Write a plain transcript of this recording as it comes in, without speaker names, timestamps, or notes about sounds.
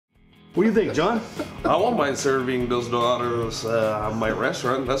What do you think, John? I won't mind serving those daughters at my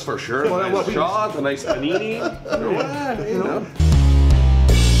restaurant, that's for sure. A nice shot, a nice panini. Yeah, you know.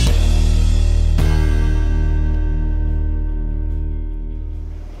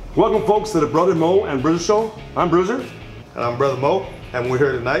 Welcome, folks, to the Brother Mo and Bruiser Show. I'm Bruiser. And I'm Brother Mo, and we're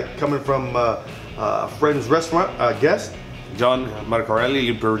here tonight coming from a friend's restaurant, Guest John Marcarelli,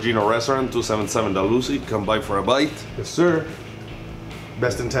 Lebeau restaurant, 277 Dalhousie. Come by for a bite. Yes, sir.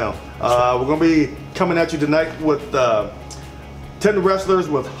 Best in town. We're going to be coming at you tonight with 10 wrestlers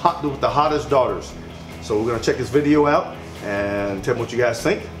with the hottest daughters. So we're going to check this video out and tell me what you guys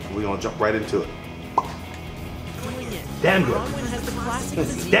think. We're going to jump right into it. Damn good.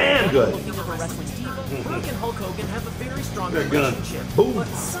 Damn good. Brooke and Hulk Hogan have a very strong relationship. Boom. But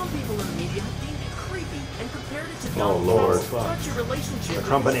some people in the media have deemed it creepy and compared it to Oh, Lord. What's your relationship with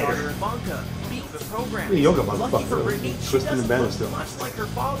Trumpinator. your daughter Ivanka? Beat the program. Yeah, yoga Lucky motherfucker. for Britney, she Twisting the doesn't band look still. much like her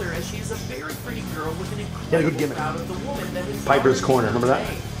father, as she is a very pretty girl with an Yeah, good incredible gimmick. proud of the woman that is Piper's Corner, remember that?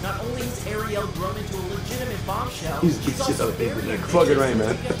 Not only has Ariel grown into a legitimate bombshell, He's she's just also a big very nigga. Fucking right,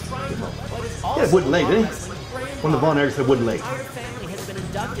 man. Yeah, Wooden Lake, didn't he? One of the Von Erichs said Wooden Lake.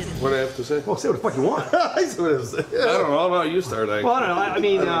 What do I have to say? Well, say what the fuck you want. I see what it is. I don't know, no, you start. Well, I don't know. I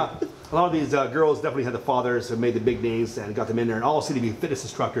mean, a lot of these girls definitely had the fathers who made the big names and got them in there, and all seem to be fitness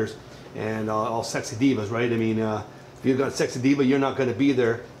instructors and all sexy divas, right? I mean, if you've got a sexy diva, you're not going to be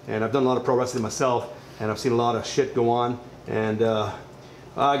there. And I've done a lot of pro wrestling myself, and I've seen a lot of shit go on. And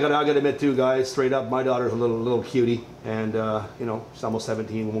I gotta admit too, guys, straight up, my daughter's a little cutie, and you know, she's almost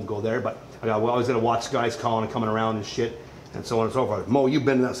 17. We won't go there, but I always gotta watch guys calling and coming around and shit, and so on and so forth. Mo, you've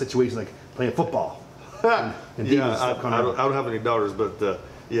been in that situation, like playing football. And Yeah, I don't have any daughters, but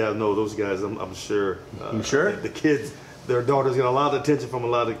yeah, no, those guys, I'm sure. You sure? The kids, their daughters get a lot of attention from a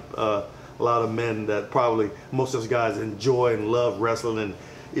lot of men that probably most of us guys enjoy and love wrestling, and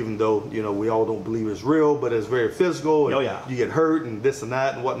even though, you know, we all don't believe it's real, but it's very physical, and Oh, yeah. you get hurt and this and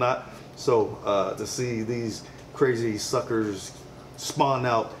that and whatnot. So to see these crazy suckers spawn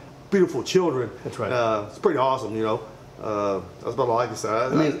out beautiful children, That's right. It's pretty awesome, you know. That's about all I can say. I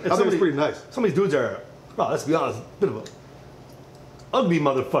think it's pretty nice. Some of these dudes are, well, let's be honest, a bit of ugly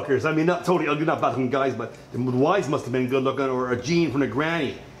motherfuckers. I mean, not totally ugly, not bad looking guys, but the wives must have been good looking, or a gene from the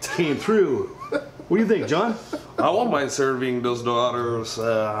granny came through. What do you think, John? I won't mind serving those daughters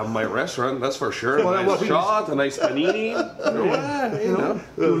at my restaurant, that's for sure. Well, A nice shot, a nice panini. Yeah, you know.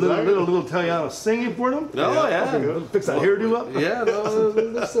 Do a little Italiano singing for them? Oh, yeah. Fix that hairdo up? Yeah, no,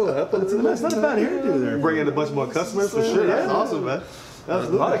 that still happens. That's not a bad hairdo there. Bring in a bunch more customers for sure. That's awesome, man. A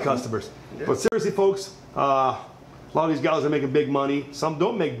lot of customers. But seriously, folks, a lot of these guys are making big money. Some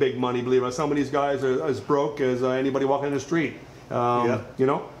don't make big money, believe it. Some of these guys are as broke as anybody walking in the street. You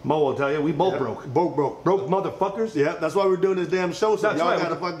know, Mo will tell you, we both broke. Both broke. Broke motherfuckers. Yeah, that's why we're doing this damn show. So That's y'all right.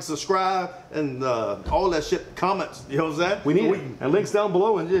 gotta fucking subscribe and all that shit, comments. You know what I'm saying? We need it. And links down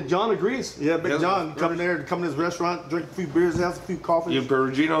below, and John agrees. Yeah, Big Yes. John, come in there, come to this restaurant, drink a few beers, have a few coffees. Lebeau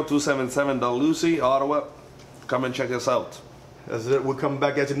 277 Dalhousie, Ottawa. Come and check us out. That's it. We're coming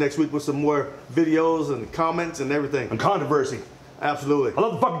back at you next week with some more videos and comments and everything. And controversy. Absolutely. I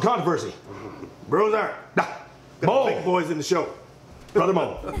love the fucking controversy. Bruiser. Mo. Big boys in the show. Brother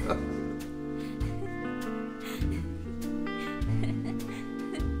Mo.